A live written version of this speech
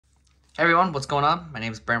Hey everyone, what's going on? My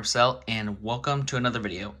name is Brian Purcell and welcome to another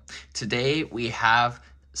video. Today we have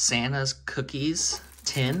Santa's Cookies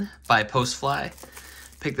tin by Postfly.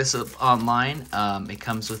 Picked this up online. It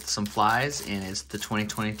comes with some flies and it's the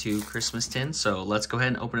 2022 Christmas tin. So let's go ahead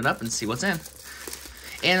and open it up and see what's in.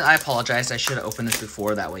 And I apologize, I should have opened this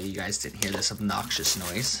before, that way you guys didn't hear this obnoxious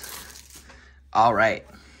noise. All right,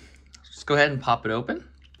 let's go ahead and pop it open.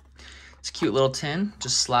 It's a cute little tin,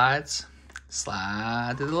 just slides.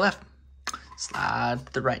 Slide to the left. Slide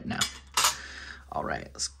to the right now. All right,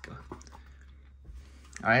 let's go.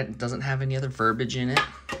 All right, it doesn't have any other verbiage in it.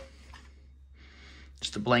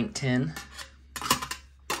 Just a blank tin.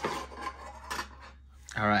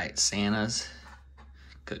 All right, Santa's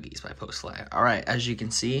Cookies by Postfly. All right, as you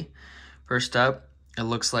can see, first up, it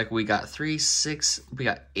looks like we got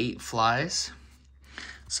 8 flies.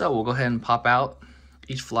 So we'll go ahead and pop out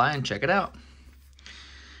each fly and check it out.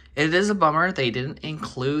 It is a bummer they didn't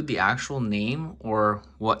include the actual name or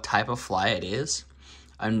what type of fly it is.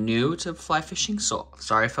 I'm new to fly fishing, so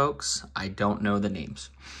sorry folks, I don't know the names.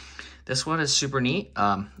 This one is super neat.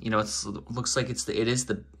 You know, it looks like it's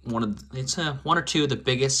one or two of the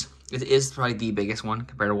biggest. It is probably the biggest one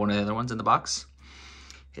compared to one of the other ones in the box.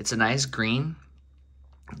 It's a nice green.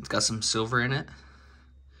 It's got some silver in it.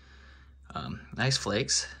 Nice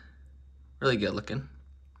flakes. Really good looking.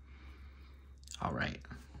 All right.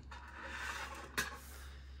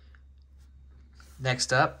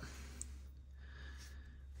 Next up,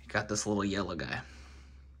 we got this little yellow guy.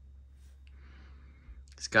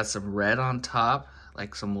 It's got some red on top,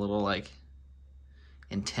 like some little like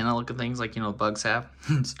antenna looking things like, you know, bugs have.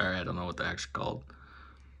 Sorry, I don't know what they're actually called.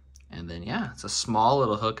 And then, yeah, it's a small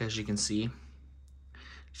little hook, as you can see.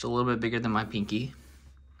 Just a little bit bigger than my pinky.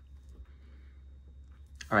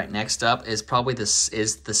 All right, next up is probably the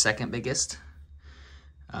second biggest.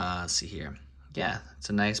 Let's see here. Yeah,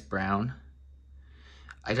 it's a nice brown.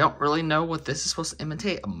 I don't really know what this is supposed to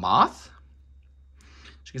imitate. A moth?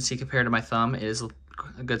 As you can see, compared to my thumb, it is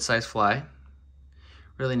a good sized fly.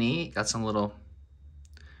 Really neat. Got some little,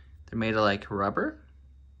 they're made of like rubber,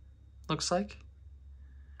 looks like.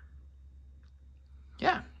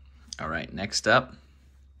 Yeah. All right, next up,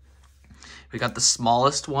 we got the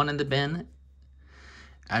smallest one in the bin.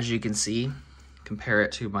 As you can see, compare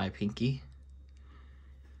it to my pinky.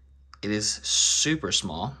 It is super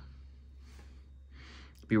small.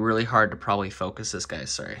 Be really hard to probably focus this guy,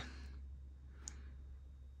 sorry.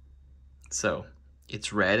 So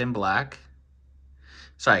it's red and black.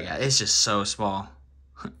 Sorry guys, it's just so small.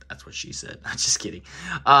 That's what she said. I'm just kidding.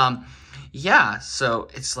 Yeah, so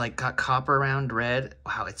it's like got copper around red.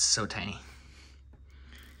 Wow, it's so tiny.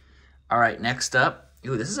 All right, next up.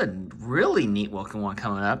 Ooh, this is a really neat looking one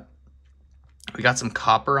coming up. We got some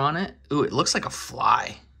copper on it. Ooh, it looks like a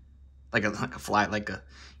fly. Like a fly, like a,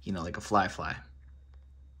 you know, like a fly.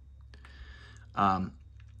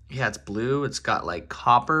 Yeah, it's blue. It's got like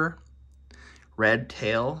copper, red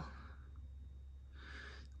tail.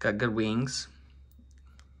 Got good wings.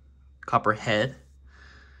 Copper head.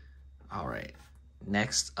 All right.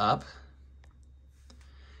 Next up,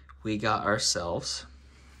 we got ourselves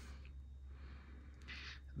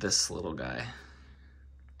this little guy.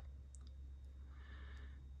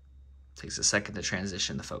 Takes a second to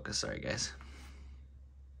transition the focus. Sorry, guys.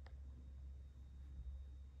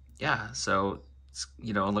 Yeah, so it's,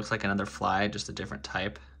 you know, it looks like another fly, just a different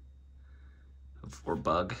type or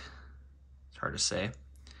bug. It's hard to say.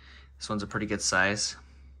 This one's a pretty good size.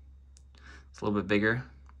 It's a little bit bigger.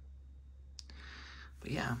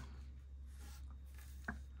 But yeah.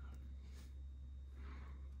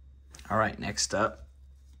 All right, next up.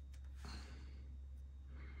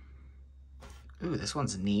 Ooh, this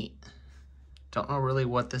one's neat. Don't know really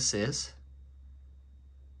what this is.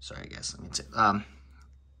 Sorry, guys. Let me take.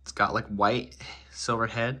 It's got like white silver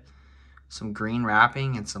head, some green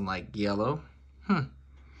wrapping, and some like yellow.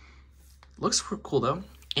 Looks cool though.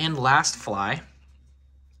 And last fly.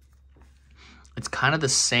 It's kind of the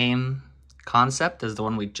same concept as the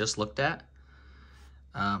one we just looked at.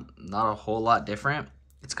 Not a whole lot different.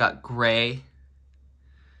 It's got gray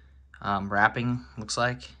wrapping, looks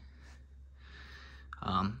like.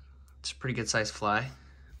 It's a pretty good sized fly.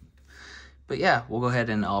 But yeah, we'll go ahead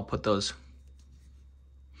and I'll put those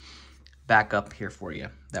back up here for you.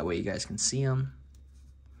 That way you guys can see them.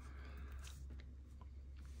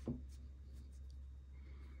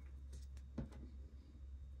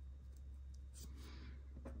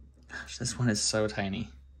 Gosh, this one is so tiny.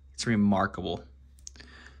 It's remarkable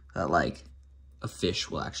that like a fish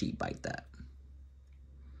will actually bite that.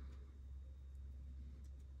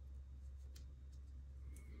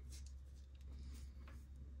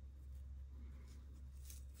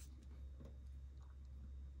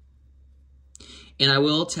 And I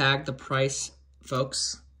will tag the price,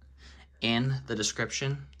 folks, in the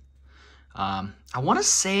description. I want to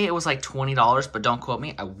say it was like $20, but don't quote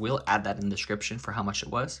me. I will add that in the description for how much it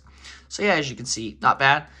was. So yeah, as you can see, not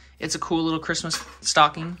bad. It's a cool little Christmas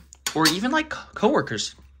stocking, or even like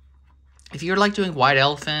coworkers. If you're like doing White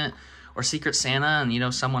Elephant or Secret Santa and you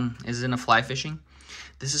know someone is into fly fishing,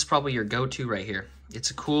 this is probably your go-to right here.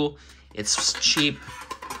 It's cool, it's cheap,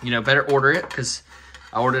 you know, better order it because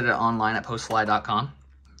I ordered it online at postfly.com.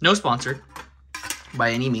 No sponsored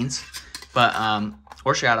by any means, but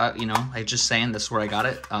or shout out, you know, like just saying this is where I got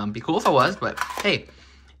it. Be cool if I was, but hey,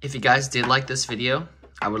 if you guys did like this video,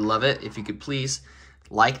 I would love it if you could please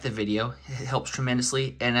like the video. It helps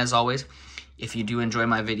tremendously. And as always, if you do enjoy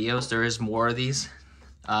my videos, there is more of these.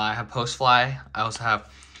 I have Postfly. I also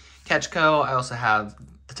have Catchco. I also have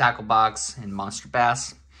the Tackle Box and Monster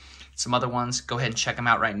Bass. Some other ones. Go ahead and check them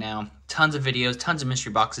out right now. Tons of videos, tons of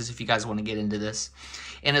mystery boxes if you guys want to get into this.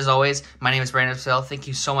 And as always, my name is Brandon Purcell. Thank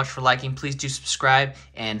you so much for liking. Please do subscribe,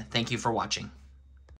 and thank you for watching.